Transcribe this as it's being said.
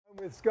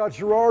With Scott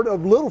Sharrard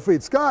of Little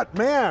Feat. Scott,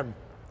 man,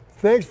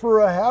 thanks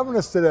for having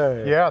us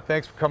today. Yeah,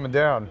 thanks for coming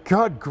down.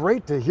 God,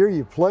 great to hear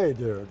you play,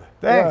 dude.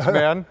 Thanks,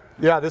 man.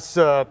 Yeah,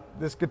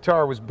 this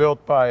guitar was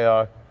built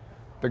by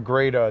the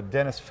great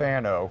Dennis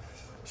Fano.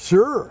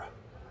 Sure.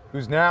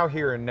 Who's now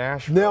here in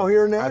Nashville. Now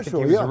here in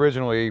Nashville, I think he was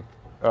originally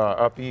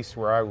up east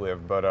where I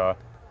live, but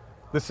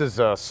this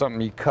is something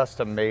he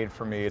custom made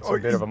for me. It's a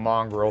bit of a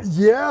mongrel.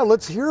 Yeah,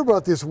 let's hear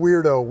about this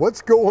weirdo.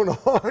 What's going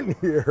on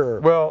here?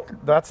 Well,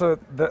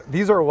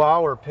 these are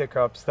Lowel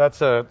pickups. That's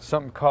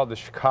something called the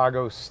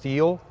Chicago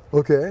Steel.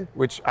 Okay.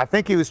 Which I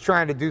think he was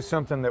trying to do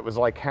something that was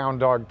like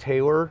Hound Dog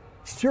Taylor.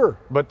 Sure.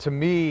 But to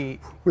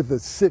me... With the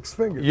 6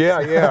 fingers.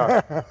 Yeah,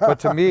 yeah. But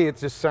to me, it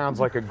just sounds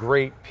like a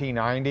great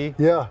P90.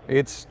 Yeah.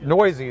 It's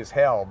noisy as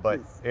hell, but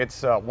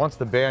it's once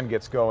the band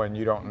gets going,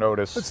 you don't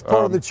notice. It's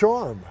part of the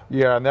charm.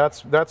 Yeah, and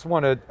that's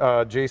one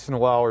of Jason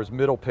Lowler's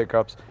middle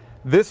pickups.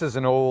 This is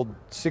an old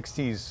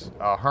 60s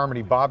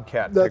Harmony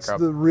Bobcat pickup. That's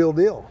the real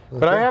deal. Okay.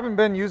 But I haven't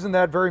been using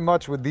that very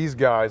much with these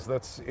guys.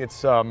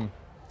 It's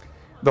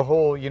the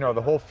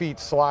whole feet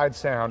slide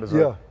sound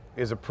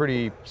is a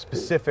pretty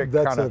specific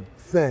kind of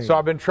thing. So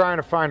I've been trying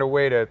to find a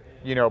way to,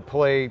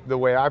 play the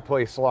way I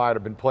play slide.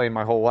 I've been playing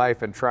my whole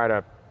life and try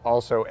to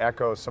also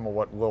echo some of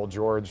what Lowel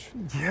George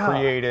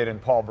created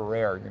and Paul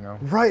Barrere,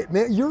 Right,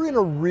 man. You're in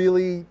a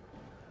really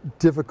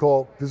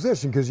difficult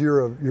position because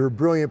you're a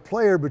brilliant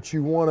player, but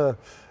you want to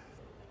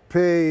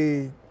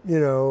pay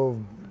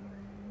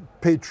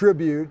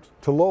tribute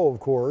to Lowel, of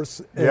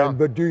course,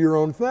 but do your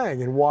own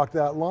thing and walk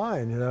that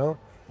line,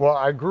 Well,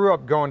 I grew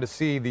up going to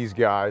see these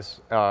guys,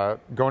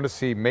 going to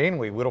see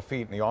mainly Little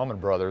Feat and the Allman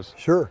Brothers.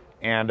 Sure.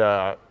 And,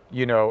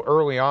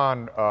 early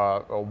on,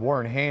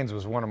 Warren Haynes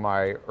was one of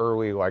my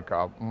early,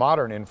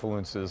 modern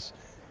influences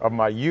of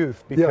my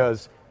youth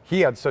because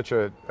he had such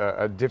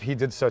he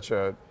did such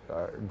a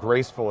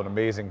graceful and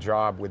amazing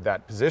job with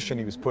that position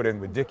he was put in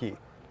with Dickie.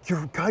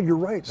 God, you're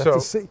right.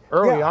 That's so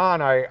early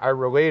on, I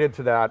related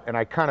to that, and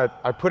I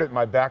put it in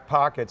my back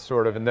pocket,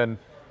 sort of, and then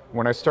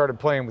when I started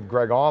playing with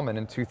Gregg Allman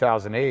in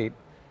 2008,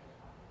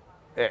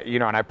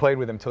 and I played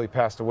with him until he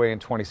passed away in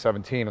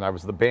 2017, and I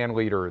was the band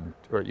leader, and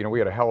we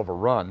had a hell of a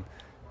run,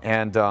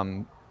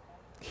 and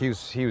he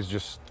was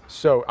just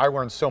so, I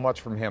learned so much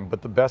from him.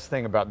 But the best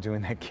thing about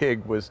doing that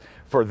gig was,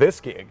 for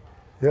this gig,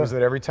 was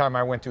that every time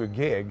I went to a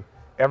gig,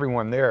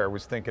 everyone there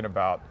was thinking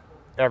about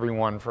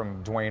everyone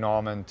from Dwayne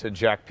Allman to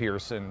Jack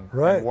Pearson,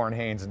 and Warren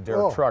Haynes and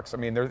Derek Trucks. I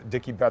mean, they're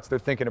Dickie Betts. They're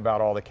thinking about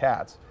all the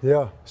cats.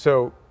 Yeah.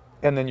 So,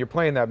 and then you're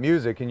playing that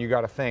music, and you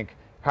got to think,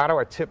 how do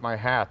I tip my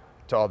hat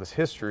to all this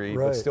history,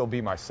 but still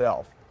be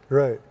myself?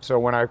 Right. So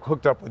when I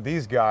hooked up with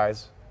these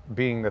guys,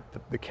 being that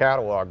the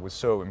catalog was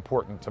so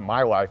important to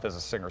my life as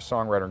a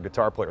singer-songwriter and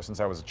guitar player since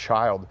I was a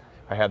child,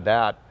 I had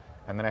that,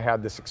 and then I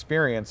had this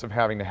experience of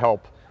having to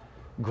help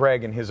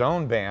Gregg and his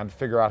own band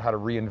figure out how to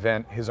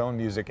reinvent his own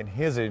music and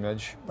his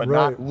image, but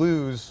not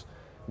lose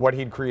what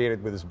he'd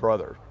created with his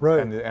brother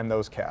and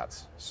those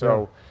cats.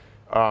 So,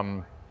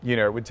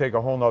 it would take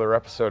a whole nother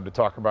episode to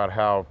talk about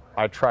how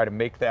I try to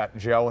make that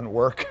gel and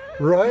work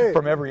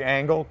from every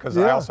angle, because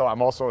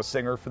I'm also a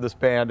singer for this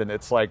band, and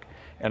it's like,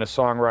 and a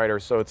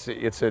songwriter, so it's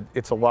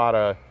a lot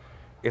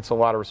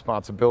of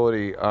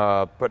responsibility.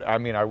 But I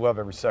mean, I love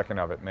every second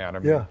of it, man. I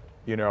mean,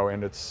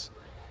 and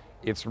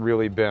it's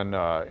really been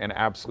an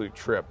absolute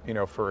trip,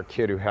 for a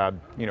kid who had,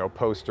 a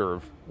poster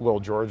of Lowel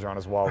George on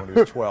his wall when he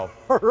was 12.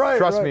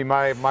 Trust me,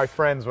 my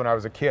friends when I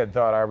was a kid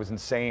thought I was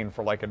insane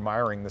for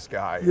admiring this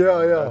guy.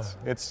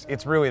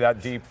 It's really that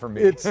deep for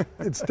me.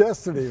 It's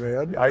destiny,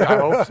 man. I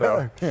hope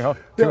so.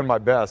 Doing my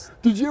best.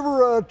 Did you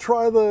ever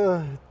try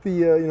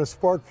the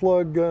spark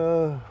plug?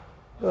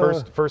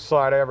 First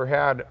slide I ever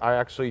had, I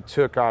actually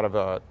took out of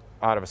a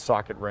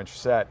socket wrench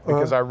set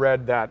because I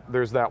read that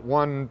there's that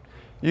one.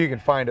 You can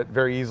find it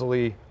very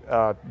easily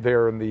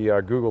there in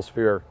the Google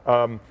sphere.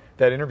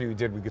 That interview he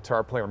did with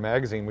Guitar Player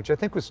magazine, which I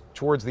think was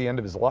towards the end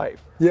of his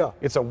life. Yeah.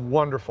 It's a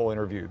wonderful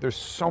interview. There's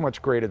so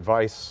much great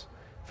advice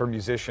for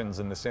musicians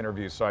in this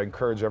interview, so I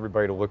encourage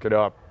everybody to look it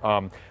up.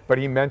 But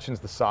he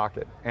mentions the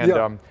socket.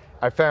 And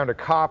I found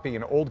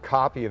an old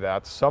copy of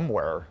that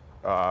somewhere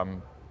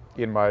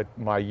in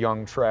my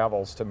young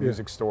travels to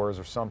music stores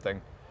or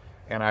something.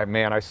 And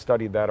I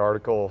studied that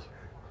article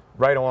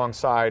right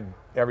alongside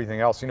everything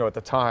else. At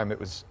the time,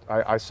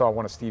 I saw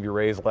one of Stevie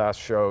Ray's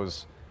last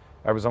shows.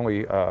 I was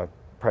only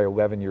probably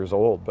 11 years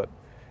old, but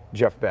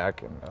Jeff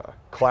Beck and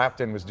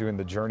Clapton was doing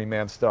the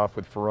Journeyman stuff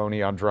with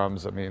Ferroni on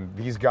drums. I mean,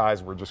 these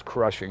guys were just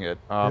crushing it.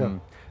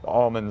 The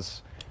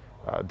Allmans,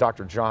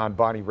 Dr. John,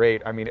 Bonnie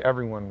Raitt. I mean,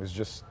 everyone was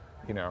just,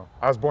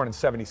 I was born in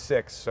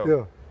 '76,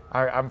 so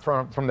I'm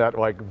from that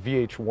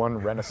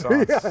VH1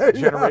 Renaissance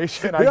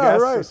generation, I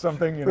guess, or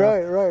something.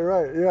 Right.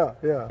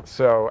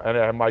 So,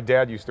 and my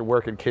dad used to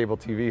work in cable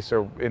TV,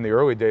 so in the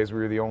early days we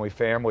were the only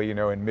family,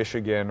 in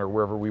Michigan or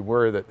wherever we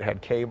were that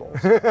had cables,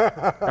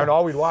 and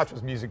all we'd watch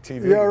was music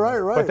TV.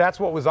 Right. But that's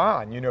what was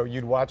on.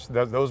 You'd watch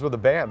those were the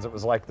bands. It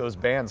was like those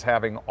bands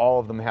all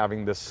of them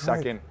having this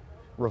second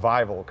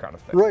revival kind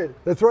of thing. Right,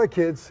 that's right,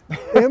 kids.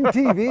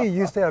 MTV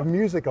used to have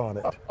music on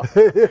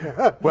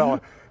it. Well,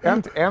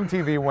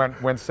 MTV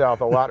went south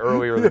a lot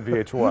earlier than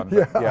VH1.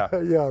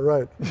 Yeah,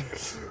 right.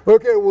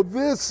 Okay, well,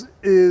 this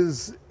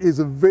is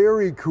a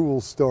very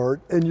cool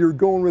start, and you're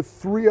going with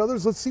 3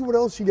 others. Let's see what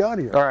else you got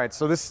here. All right,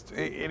 so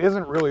it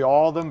isn't really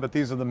all of them, but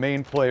these are the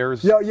main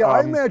players. Yeah, I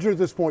imagine at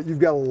this point you've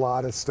got a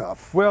lot of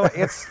stuff. Well,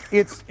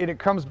 it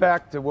comes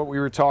back to what we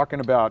were talking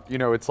about. You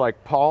know, it's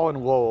like Paul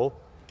and Lowell,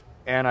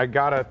 and I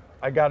gotta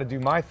do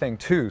my thing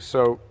too.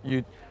 So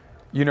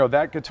you know,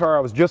 that guitar I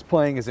was just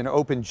playing is an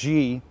open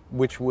G,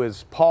 which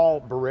was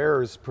Paul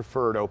Barrere's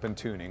preferred open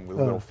tuning with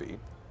Little Feat.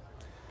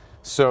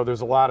 So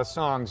there's a lot of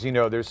songs, you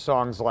know, there's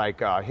songs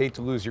like Hate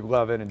to Lose Your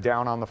Lovin' and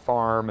Down on the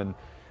Farm, and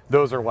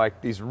those are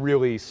like these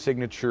really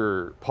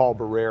signature Paul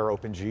Barrere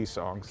open G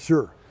songs.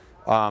 Sure.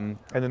 And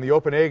then the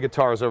open A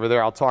guitars over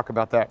there, I'll talk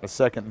about that in a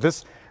second.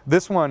 This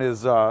one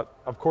is,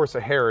 of course,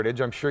 a heritage.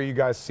 I'm sure you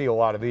guys see a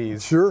lot of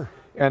these. Sure.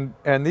 And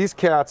these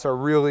cats are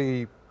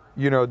really,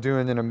 you know,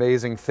 doing an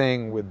amazing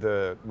thing with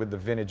the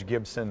vintage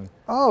Gibson.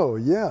 Oh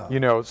yeah. You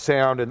know,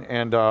 sound,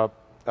 and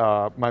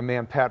my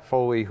man Pat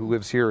Foley, who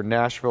lives here in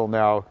Nashville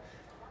now,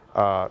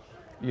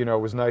 you know,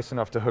 was nice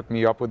enough to hook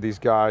me up with these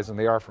guys, and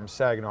they are from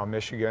Saginaw,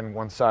 Michigan.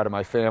 One side of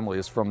my family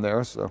is from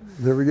there, so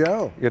there we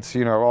go. It's,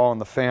 you know, all in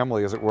the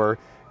family, as it were.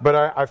 But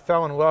I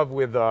fell in love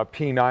with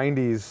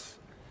P90s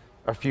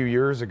a few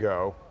years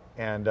ago,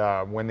 and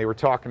when they were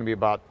talking to me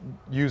about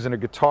using a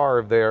guitar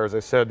of theirs, I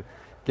said,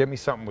 get me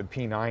something with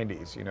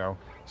P90s, you know.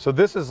 So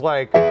this is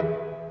like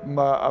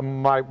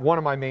one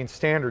of my main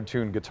standard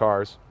tune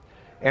guitars.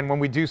 And when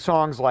we do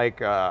songs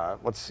like,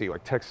 let's see,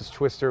 like Texas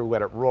Twister,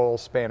 Let It Roll,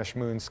 Spanish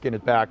Moon, Skin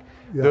It Back,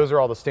 those are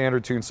all the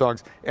standard tune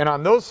songs. And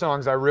on those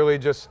songs, I really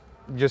just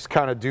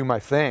kind of do my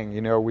thing,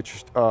 you know,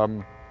 which,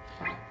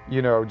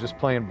 you know, just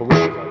playing blues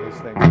on these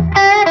things.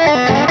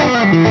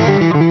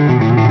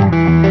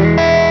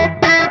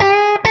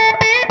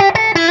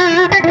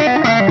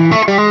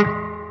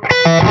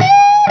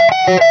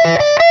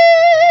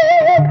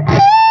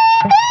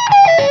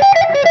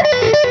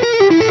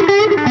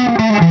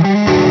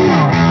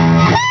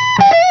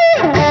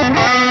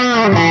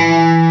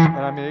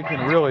 And I mean, you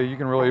can really you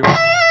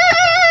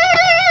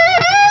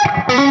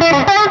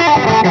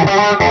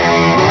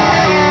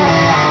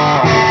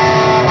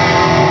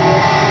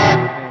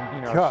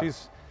know,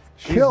 she's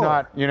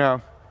not, you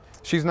know,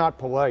 she's not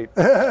polite.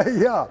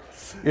 Yeah.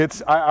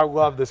 I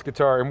love this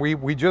guitar, and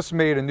we just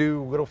made a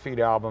new Little Feat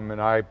album,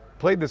 and I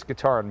played this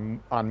guitar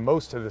on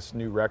most of this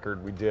new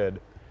record we did.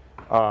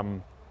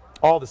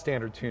 All the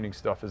standard tuning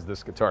stuff is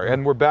this guitar,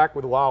 and we're back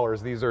with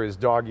Lowler's. These are his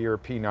dog ear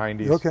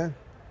P90s. Okay.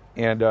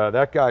 And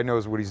that guy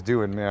knows what he's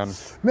doing, man.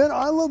 Man,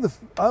 I love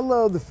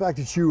the fact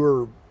that you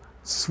were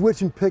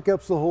switching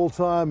pickups the whole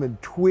time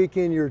and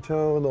tweaking your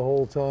tone the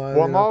whole time.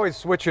 Well, I'm always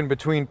switching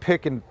between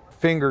pick and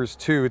fingers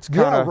too. It's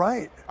kind of,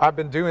 right. I've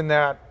been doing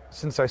that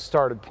since I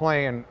started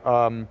playing,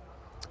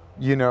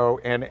 you know,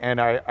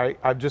 and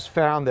I've just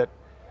found that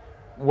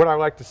what I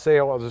like to say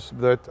is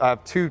that I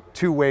have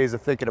two ways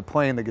of thinking of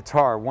playing the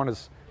guitar. One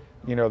is,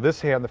 you know,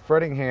 this hand, the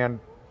fretting hand,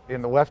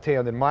 in the left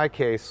hand in my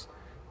case,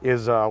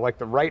 is like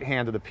the right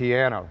hand of the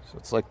piano. So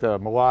it's like the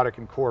melodic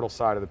and chordal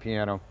side of the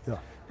piano. Yeah.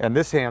 And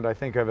this hand I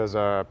think of as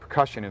a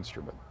percussion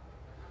instrument.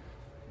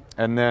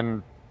 And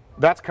then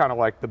that's kind of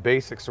like the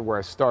basics of where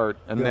I start.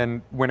 And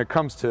then when it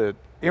comes to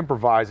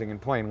improvising and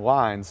playing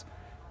lines,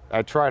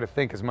 I try to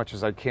think as much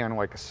as I can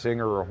like a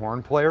singer or a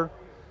horn player.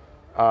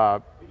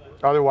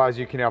 Otherwise,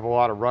 you can have a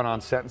lot of run-on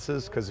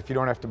sentences, because if you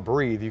don't have to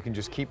breathe, you can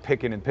just keep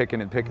picking and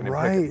picking and picking and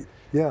picking. Right,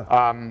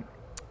 yeah.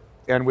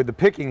 And with the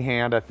picking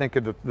hand, I think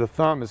of the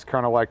thumb is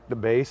kind of like the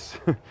bass.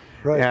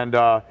 Right. And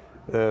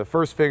the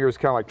first finger is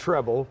kind of like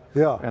treble.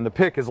 Yeah. And the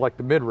pick is like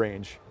the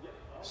mid-range.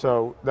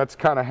 So that's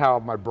kind of how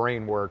my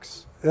brain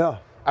works. Yeah.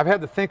 I've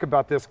had to think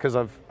about this because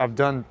I've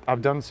done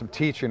some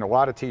teaching, a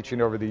lot of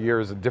teaching over the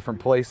years at different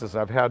places.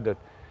 I've had to,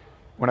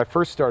 when I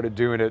first started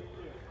doing it,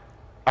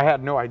 I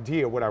had no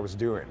idea what I was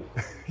doing.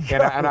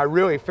 And I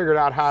really figured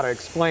out how to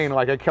explain,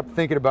 like I kept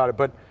thinking about it,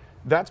 but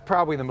that's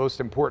probably the most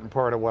important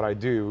part of what I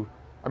do.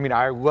 I mean,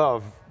 I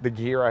love the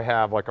gear I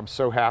have, like I'm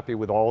so happy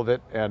with all of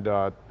it, and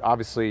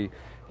obviously,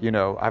 you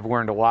know, I've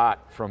learned a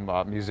lot from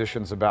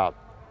musicians about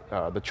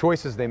the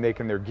choices they make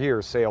in their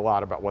gear say a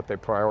lot about what they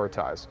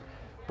prioritize.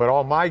 But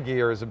all my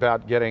gear is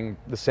about getting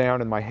the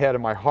sound in my head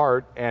and my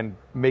heart and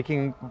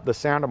making the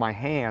sound of my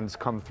hands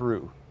come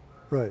through.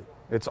 Right.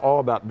 It's all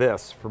about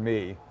this for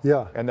me.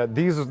 Yeah. And that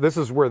this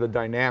is where the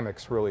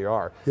dynamics really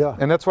are. Yeah.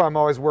 And that's why I'm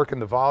always working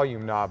the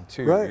volume knob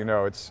too. Right. You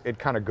know, it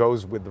kind of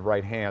goes with the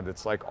right hand.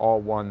 It's like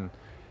all one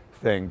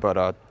thing. But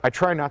I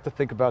try not to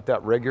think about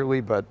that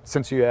regularly, but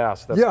since you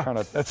asked, that's kind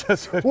of that's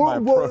my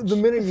approach. Well, the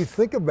minute you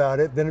think about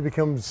it, then it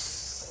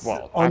becomes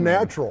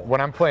unnatural. I mean,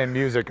 when I'm playing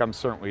music, I'm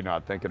certainly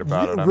not thinking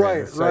about it. I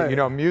right, mean, right. You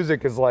know,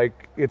 music is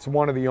like, it's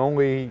one of the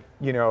only,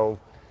 you know,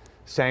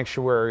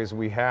 sanctuaries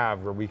we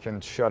have where we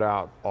can shut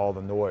out all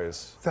the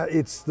noise.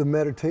 It's the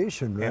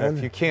meditation, man. And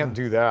if you can't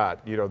do that,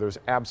 you know, there's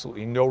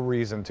absolutely no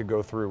reason to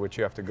go through what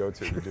you have to go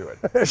to do it.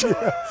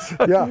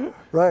 Yeah,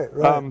 right.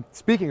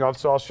 Speaking of,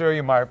 so I'll show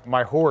you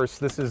my horse.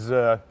 This is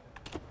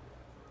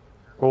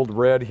old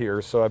Red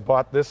here. So I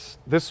bought this.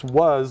 This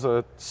was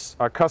a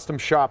custom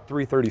shop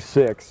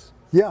 336.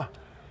 Yeah.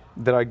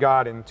 That I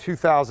got in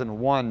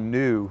 2001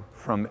 new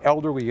from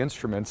Elderly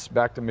Instruments,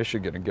 back to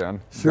Michigan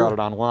again. Sure. Got it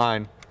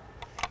online.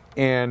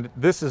 And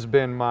this has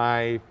been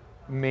my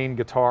main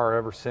guitar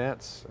ever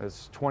since.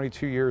 It's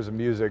 22 years of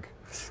music.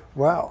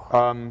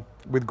 Wow.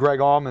 With Gregg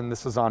Allman,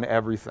 this is on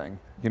everything.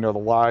 You know, the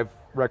live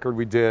record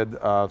we did,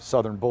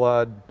 Southern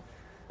Blood.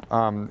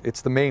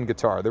 It's the main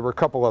guitar. There were a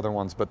couple other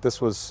ones, but this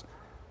was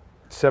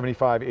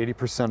 75,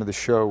 80% of the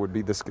show would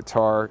be this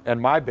guitar. And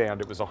my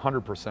band, it was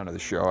 100% of the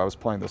show. I was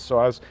playing this.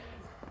 So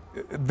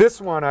this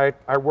one I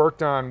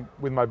worked on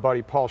with my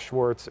buddy Paul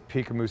Schwartz at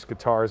Pikamoose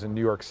Guitars in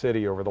New York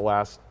City over the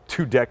last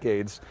 2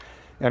 decades.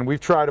 And we've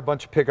tried a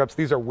bunch of pickups.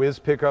 These are Whiz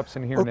pickups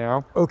in here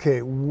now.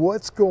 Okay,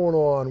 what's going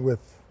on with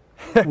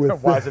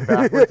why is it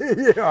backwards?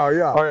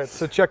 Yeah. All right,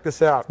 so check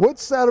this out.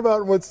 What's that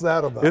about and what's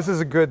that about? This is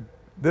a good,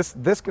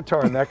 this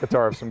guitar and that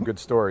guitar have some good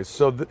stories.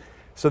 So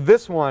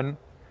this one,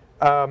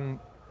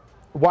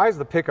 why is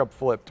the pickup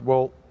flipped?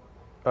 Well,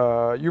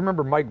 you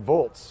remember Mike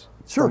Volz?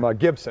 Sure. From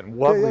Gibson,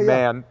 lovely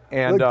man,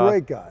 and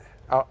great guy,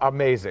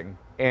 amazing.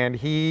 And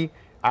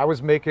I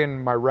was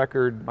making my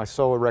record, my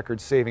solo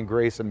record, Saving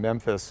Grace in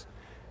Memphis,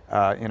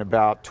 in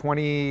about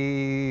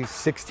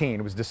 2016.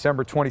 It was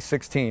December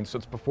 2016, so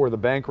it's before the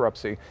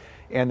bankruptcy.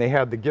 And they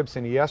had the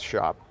Gibson ES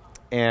shop,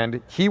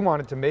 and he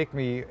wanted to make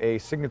me a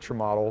signature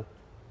model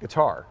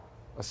guitar,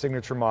 a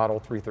signature model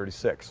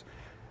 336.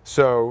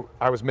 So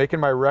I was making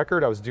my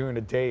record. I was doing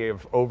a day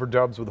of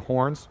overdubs with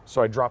horns,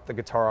 so I dropped the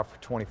guitar off for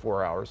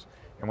 24 hours.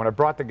 And when I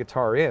brought the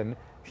guitar in,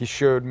 he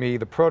showed me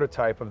the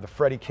prototype of the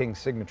Freddie King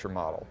signature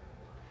model.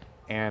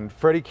 And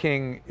Freddie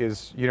King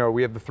is, you know,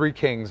 we have the 3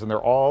 kings, and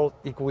they're all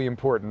equally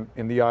important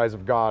in the eyes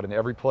of God and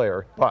every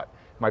player. But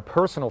my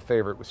personal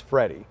favorite was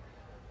Freddie.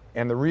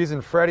 And the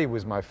reason Freddie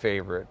was my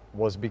favorite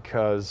was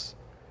because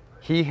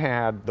he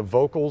had the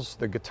vocals,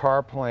 the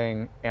guitar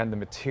playing, and the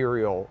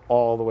material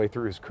all the way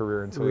through his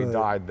career until he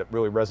died that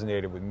really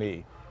resonated with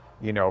me.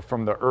 You know,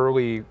 from the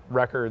early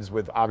records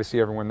with, obviously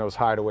everyone knows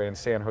Hideaway in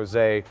San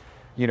Jose,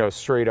 you know,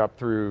 straight up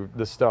through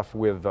the stuff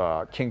with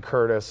King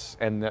Curtis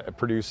and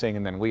producing,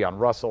 and then Leon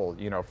Russell.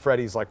 You know,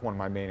 Freddie's like one of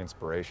my main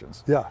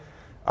inspirations. Yeah.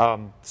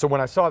 So when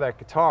I saw that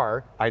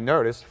guitar, I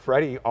noticed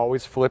Freddie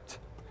always flipped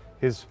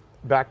his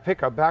back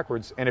pickup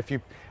backwards. And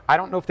I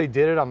don't know if they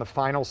did it on the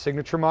final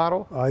signature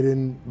model. I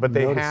didn't. But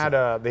they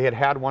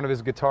had one of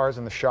his guitars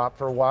in the shop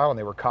for a while, and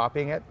they were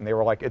copying it, and they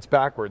were like, it's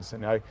backwards.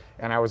 And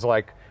I was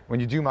like, when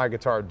you do my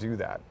guitar, do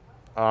that.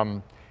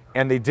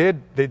 And they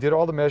did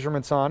all the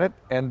measurements on it,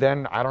 and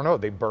then, I don't know,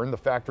 they burned the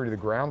factory to the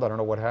ground. I don't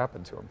know what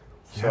happened to them.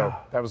 So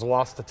that was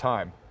lost to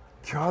time.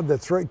 God,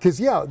 that's right. Because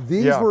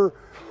these were,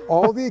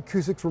 all the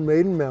acoustics were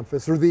made in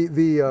Memphis, or the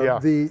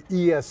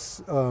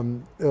ES.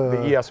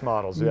 The ES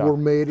models, were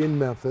made in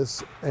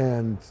Memphis,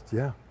 and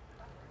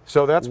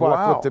So that's why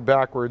I flipped it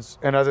backwards.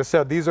 And as I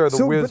said, these are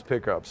the Whiz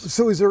pickups.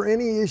 So is there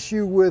any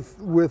issue with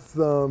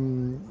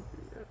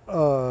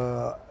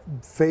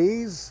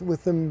phase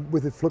with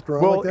it flipped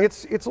around like that? Well,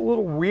 it's a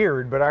little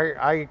weird, but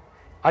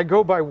I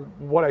go by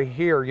what I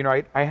hear. You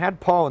know, I had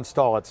Paul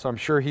install it, so I'm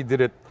sure he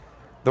did it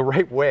the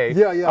right way.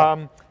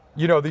 Yeah.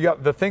 You know,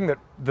 the thing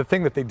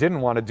that they didn't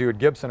want to do at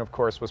Gibson, of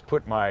course, was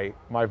put my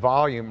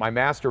volume, my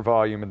master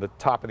volume, in the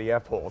top of the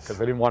F hole, because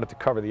they didn't want it to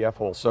cover the F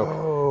hole.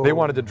 So they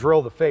wanted to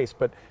drill the face,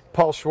 but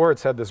Paul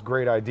Schwartz had this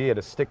great idea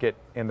to stick it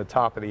in the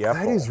top of the F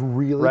hole. That is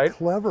really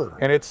clever.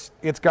 And it's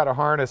got a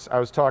harness.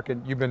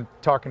 You've been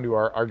talking to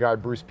our guy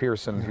Bruce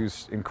Pearson,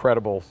 who's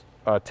incredible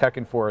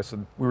teching for us,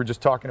 and we were just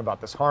talking about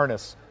this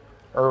harness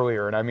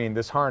earlier. And I mean,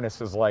 this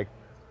harness is like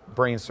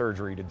brain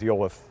surgery to deal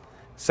with.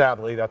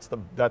 Sadly, that's the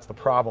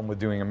problem with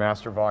doing a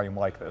master volume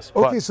like this.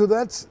 Okay, so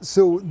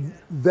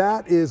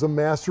that is a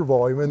master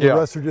volume, and the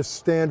rest are just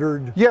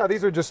standard. Yeah,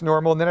 these are just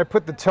normal, and then I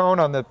put the tone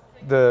on the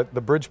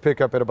bridge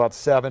pickup at about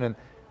 7, and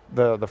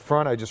the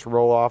front I just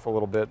roll off a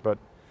little bit. But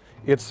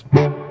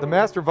the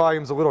master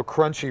volume's a little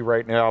crunchy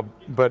right now,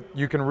 but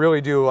you can really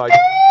do like.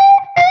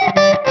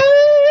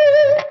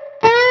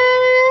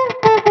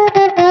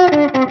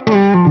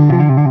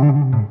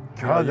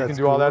 God, you can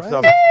do all that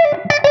stuff.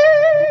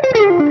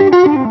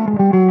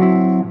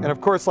 And of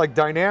course, like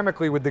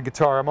dynamically with the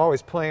guitar, I'm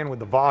always playing with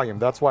the volume.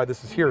 That's why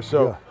this is here.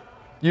 So,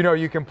 you know,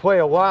 you can play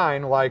a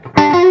line like,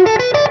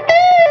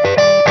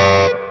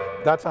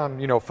 that's on,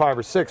 you know, 5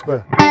 or 6,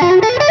 but,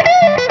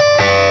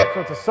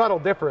 so it's a subtle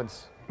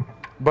difference.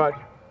 But,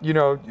 you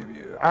know,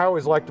 I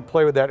always like to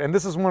play with that. And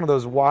this is one of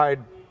those wide,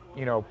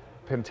 you know,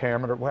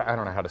 pentameter, I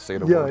don't know how to say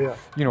the word.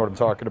 You know what I'm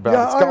talking about.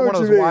 Yeah, it's got one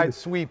of those wide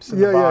sweeps in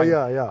the volume.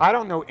 Yeah. I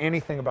don't know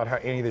anything about how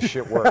any of this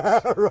shit works.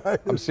 Right.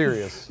 I'm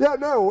serious. Yeah,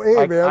 no,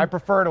 hey, man. I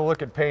prefer to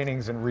look at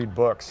paintings and read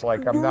books.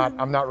 Like I'm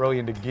not really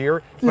into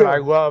gear, but I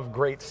love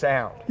great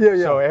sound. Yeah.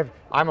 So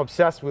I'm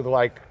obsessed with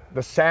like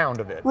the sound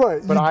of it.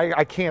 Right. But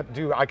I can't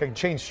do, I can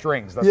change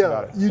strings, that's yeah,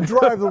 about it. you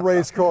drive the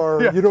race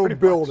car, Yeah, you don't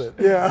build much. it.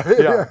 Yeah.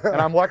 Yeah,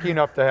 and I'm lucky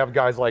enough to have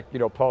guys like, you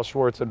know, Paul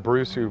Schwartz and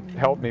Bruce who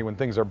help me when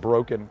things are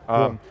broken.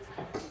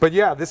 But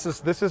yeah, this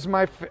is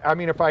my, I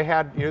mean, if I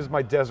had, here's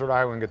my desert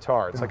island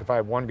guitar. It's like if I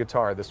had one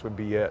guitar, this would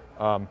be it.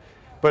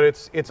 But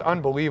it's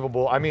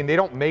unbelievable. I mean, they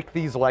don't make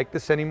these like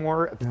this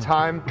anymore. At the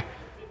time,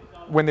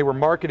 when they were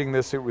marketing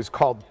this, it was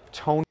called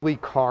tonally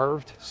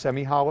carved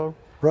semi-hollow.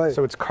 Right.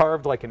 So it's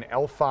carved like an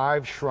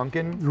L5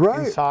 shrunken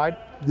inside.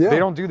 Yeah. They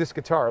don't do this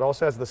guitar. It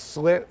also has the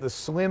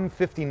slim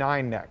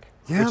 59 neck,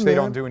 which they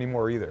don't do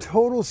anymore either.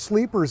 Total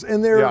sleepers,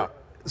 and they're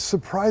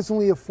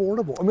surprisingly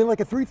affordable. I mean, like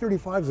a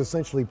 335 is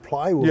essentially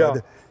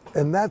plywood,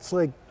 and that's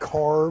like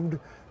carved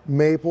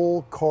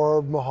maple,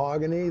 carved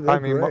mahogany. They're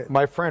great.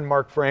 My friend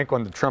Mark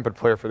Franklin, the trumpet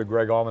player for the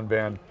Gregg Allman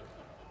band,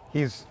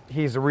 he's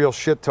a real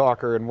shit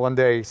talker, and one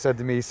day he said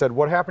to me, he said,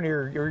 "What happened to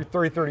your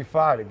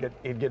 335?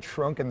 It'd get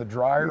shrunk in the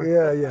dryer?"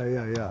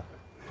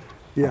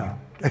 Yeah.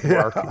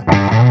 Mark.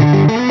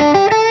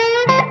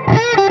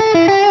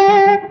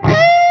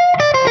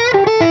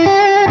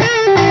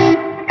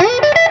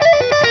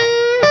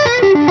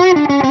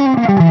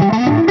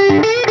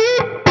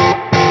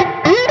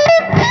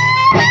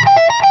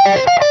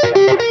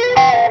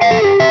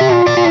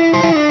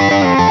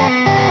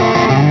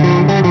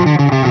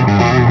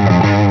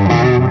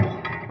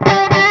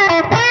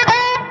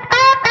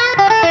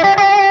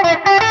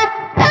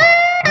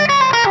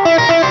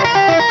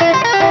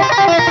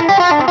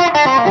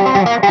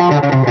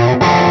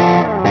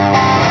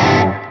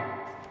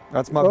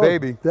 That's my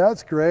baby.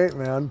 That's great,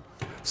 man.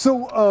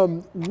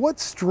 So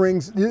what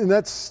strings, and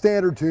that's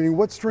standard tuning,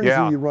 what strings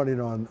are you running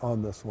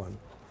on this one?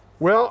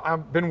 Well,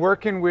 I've been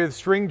working with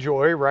String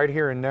Joy right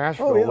here in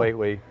Nashville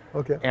lately.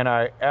 Okay. And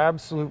I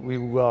absolutely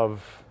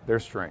love their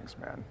strings,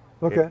 man.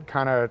 Okay.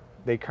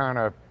 They kind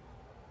of,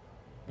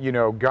 you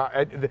know, got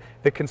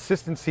the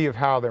consistency of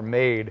how they're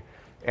made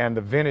and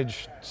the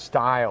vintage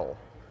style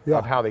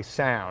of how they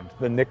sound.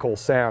 The nickel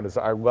sound is,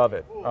 I love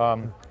it.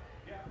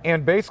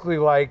 And basically,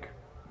 like,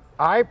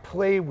 I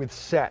play with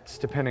sets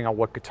depending on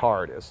what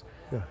guitar it is.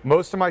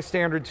 Most of my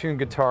standard tune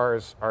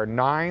guitars are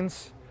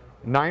 9s,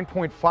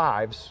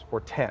 9.5s,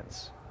 or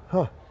 10s.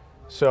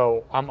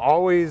 So I'm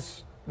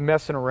always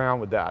messing around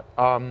with that.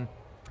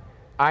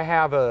 I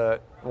have a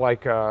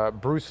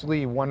Bruce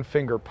Lee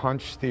one-finger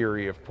punch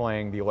theory of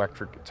playing the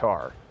electric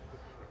guitar,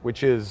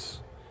 which is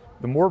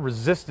the more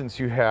resistance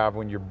you have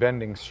when you're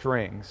bending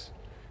strings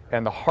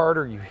and the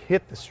harder you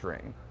hit the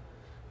string,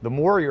 the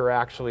more you're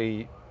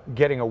actually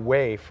getting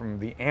away from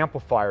the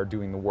amplifier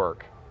doing the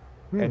work,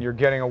 and you're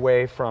getting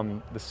away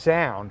from the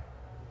sound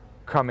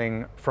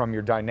coming from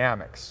your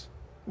dynamics.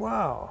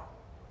 Wow.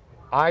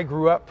 I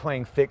grew up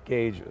playing thick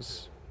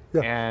gauges,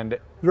 and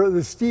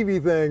the Stevie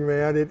thing,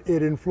 man, it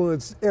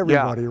influenced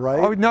everybody, right?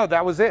 Oh no,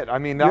 that was it. I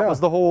mean, that was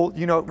the whole,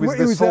 you know, it was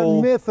this that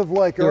whole myth of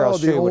like, I'll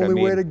the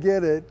only way to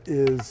get it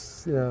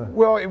is,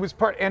 Well, it was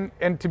part, and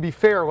to be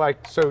fair,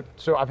 like, so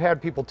I've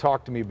had people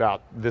talk to me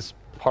about this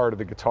part of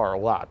the guitar a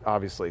lot,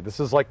 obviously. This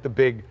is like the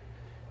big,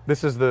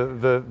 this is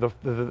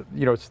the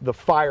you know, it's the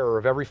fire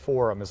of every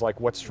forum is like,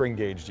 what string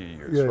gauge do you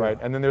use, right?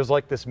 And then there's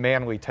like this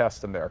manly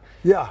test in there.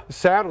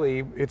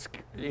 Sadly, it's,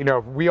 you know,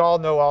 we all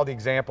know all the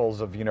examples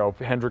of, you know,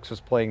 Hendrix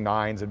was playing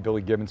 9s and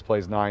Billy Gibbons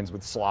plays 9s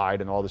with slide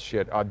and all this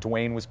shit.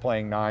 Dwayne was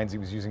playing 9s, he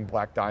was using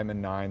Black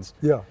Diamond 9s.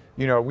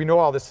 You know, we know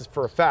all this is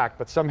for a fact,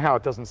 but somehow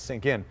it doesn't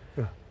sink in.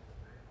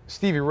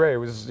 Stevie Ray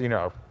was, you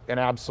know, an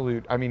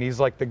absolute, I mean, he's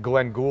like the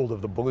Glenn Gould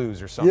of the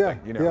blues or something.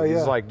 You know,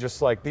 he's like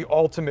just like the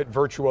ultimate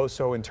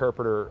virtuoso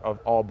interpreter of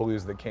all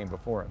blues that came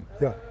before him.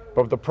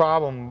 But the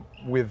problem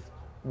with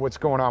what's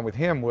going on with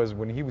him was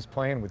when he was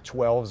playing with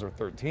 12s or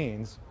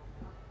 13s,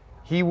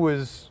 he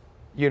was,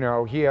 you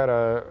know, he had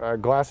a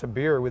glass of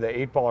beer with an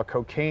 8-ball of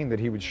cocaine that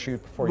he would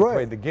shoot before he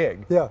played the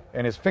gig.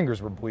 And his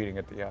fingers were bleeding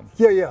at the end.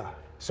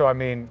 So I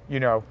mean, you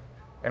know,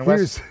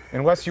 unless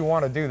you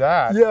want to do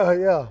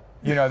that.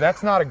 You know,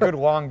 that's not a good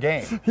long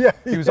game.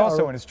 He was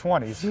also in his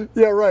 20s.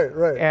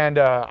 Right. And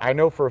I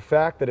know for a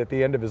fact that at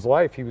the end of his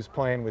life, he was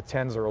playing with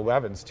 10s or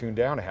 11s tuned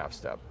down a half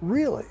step.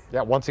 Really?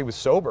 Yeah, once he was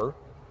sober.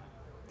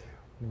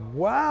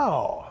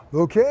 Wow.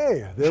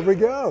 Okay, there we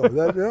go.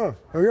 That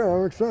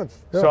makes sense.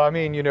 So I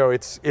mean, you know,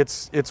 it's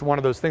one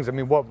of those things. I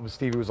mean, what was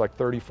Stevie was like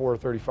 34 or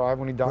 35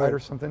 when he died or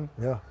something?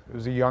 It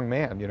was a young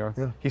man, you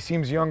know. He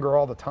seems younger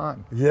all the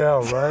time.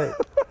 Right.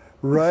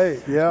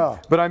 Right,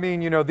 But I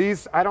mean, you know,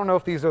 these, I don't know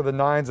if these are the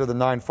 9s or the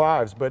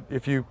 9.5s, but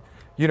if you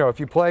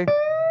play,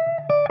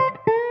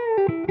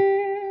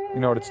 you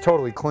know, it's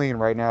totally clean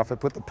right now. If I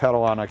put the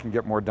pedal on, I can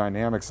get more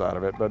dynamics out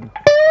of it, but.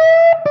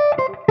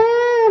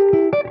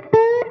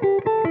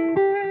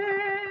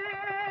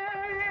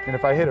 And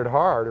if I hit it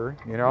harder,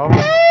 you know.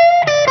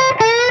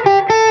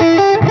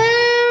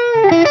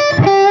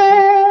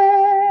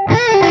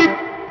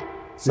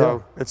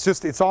 So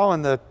it's all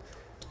in the,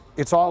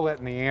 it's all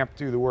letting the amp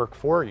do the work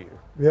for you.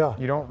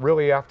 You don't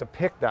really have to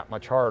pick that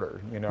much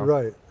harder, you know.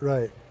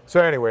 Right. So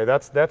anyway,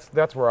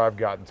 that's where I've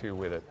gotten to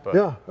with it. But,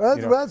 yeah,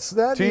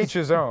 to each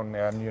his own,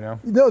 man.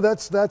 No,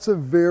 that's a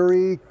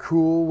very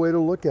cool way to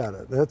look at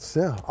it.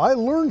 I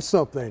learned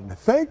something.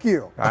 Thank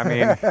you. I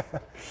mean, okay,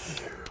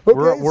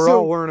 we're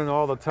all learning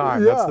all the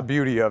time. Yeah. That's the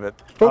beauty of it.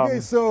 Okay,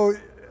 so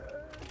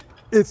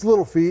it's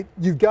little feet.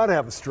 You've got to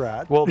have a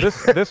Strat. Well,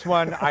 this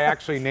one I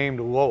actually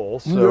named Lowel.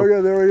 So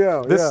there we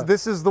go.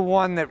 This is the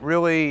one that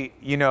really,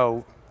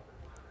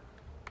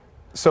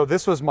 So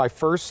this was my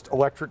first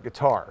electric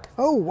guitar.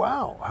 Oh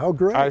wow, how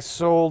great! I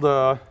sold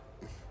like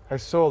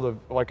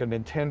a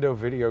Nintendo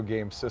video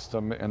game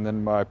system, and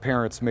then my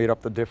parents made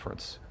up the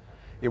difference.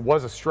 It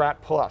was a Strat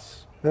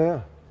Plus.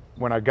 Yeah.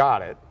 When I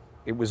got it,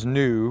 it was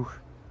new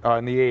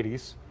in the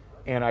 '80s,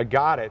 and I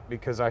got it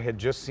because I had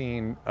just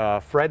seen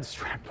Fred's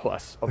Strat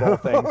Plus of all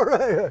things.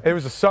 Right. It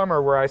was a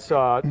summer where I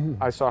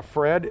saw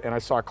Fred, and I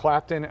saw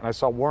Clapton, and I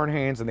saw Warren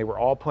Haynes, and they were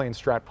all playing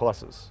Strat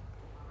Pluses.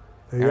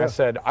 And I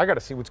said, I got to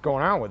see what's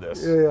going on with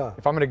this. Yeah.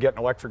 If I'm going to get an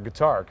electric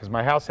guitar, because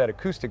my house had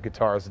acoustic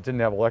guitars, it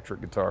didn't have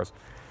electric guitars.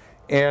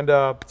 And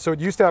so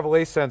it used to have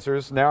lace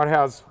sensors. Now it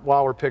has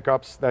Lowel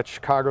pickups, that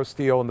Chicago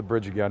steel and the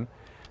bridge again.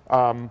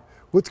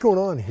 What's going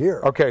on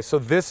here? Okay, so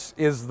this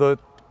is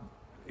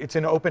it's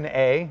an open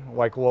A,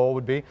 like Lowel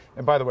would be.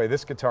 And by the way,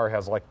 this guitar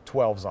has like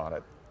 12s on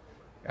it.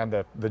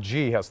 And the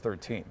G has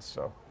 13s,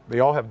 so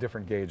they all have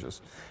different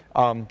gauges.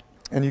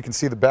 And you can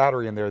see the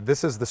battery in there.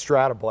 This is the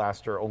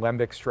Stratoblaster,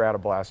 Alembic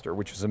Stratoblaster,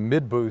 which is a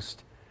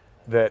mid-boost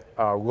that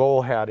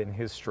Lowel had in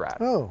his Strat.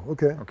 Oh,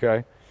 okay.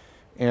 Okay.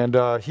 And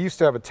he used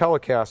to have a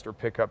Telecaster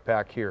pickup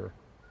back here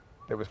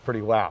that was pretty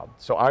loud.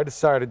 So I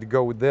decided to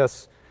go with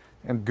this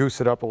and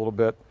goose it up a little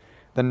bit.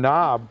 The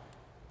knob,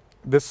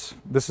 this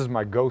is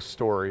my ghost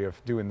story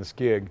of doing this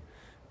gig.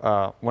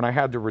 When I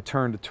had to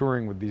return to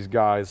touring with these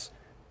guys,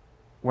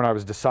 when I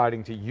was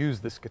deciding to use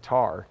this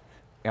guitar,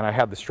 and I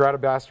had the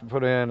Stratocaster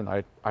put in, and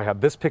I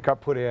had this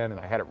pickup put in, and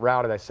I had it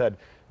routed. I said,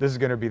 this is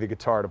going to be the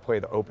guitar to play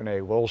the open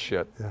A Lowel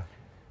shit. Yeah.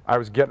 I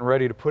was getting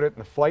ready to put it in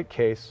the flight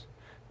case,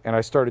 and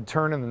I started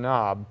turning the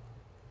knob,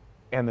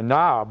 and the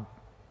knob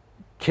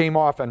came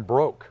off and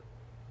broke.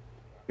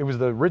 It was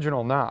the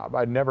original knob.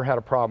 I'd never had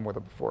a problem with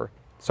it before.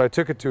 So I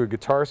took it to a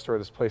guitar store,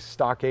 this place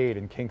Stockade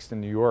in Kingston,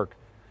 New York.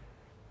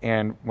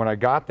 And when I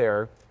got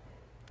there,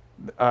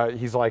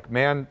 he's like,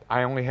 man,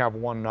 I only have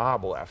one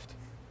knob left.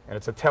 And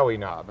it's a telly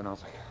knob. And I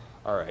was like,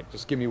 all right,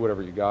 just give me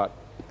whatever you got.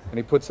 And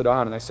he puts it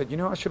on, and I said,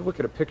 I should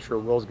look at a picture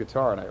of Lowell's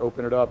guitar. And I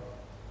open it up,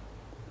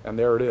 and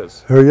there it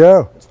is. There you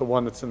go. It's the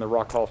one that's in the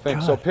Rock Hall of Fame.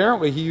 God. So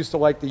apparently he used to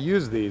like to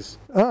use these.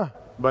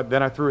 But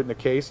then I threw it in the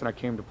case, and I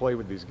came to play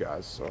with these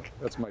guys. So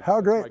that's my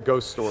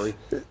ghost story.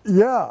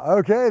 Yeah.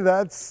 Okay.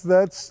 That's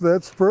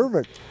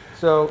perfect.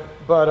 So,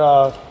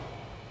 but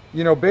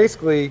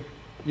basically,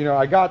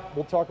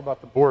 we'll talk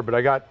about the board, but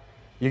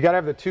you got to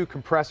have the two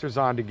compressors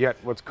on to get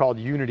what's called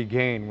unity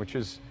gain, which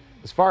is,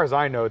 as far as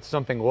I know, it's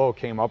something Lowell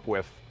came up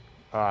with,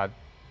 and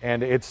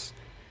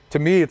to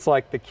me, it's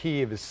like the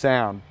key of his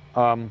sound.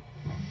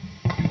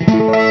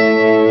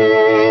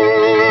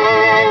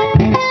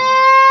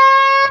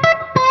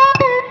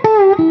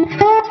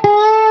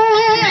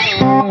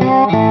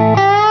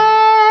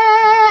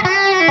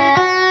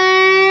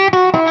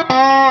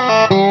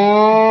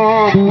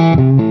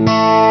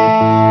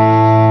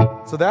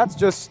 So that's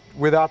just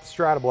without the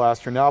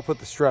Stratoblaster. Now I'll put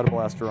the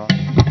Stratoblaster on.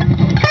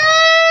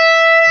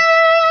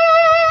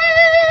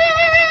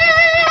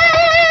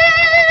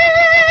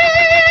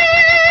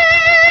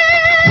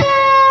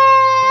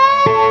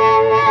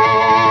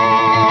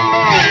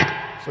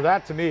 So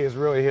that to me is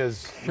really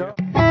his. You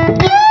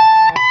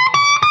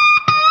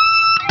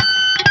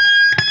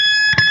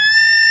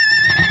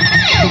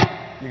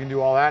can do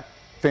all that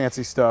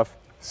fancy stuff.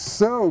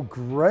 So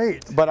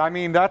great. But I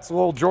mean, that's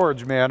Lowel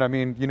George, man. I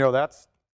mean, that's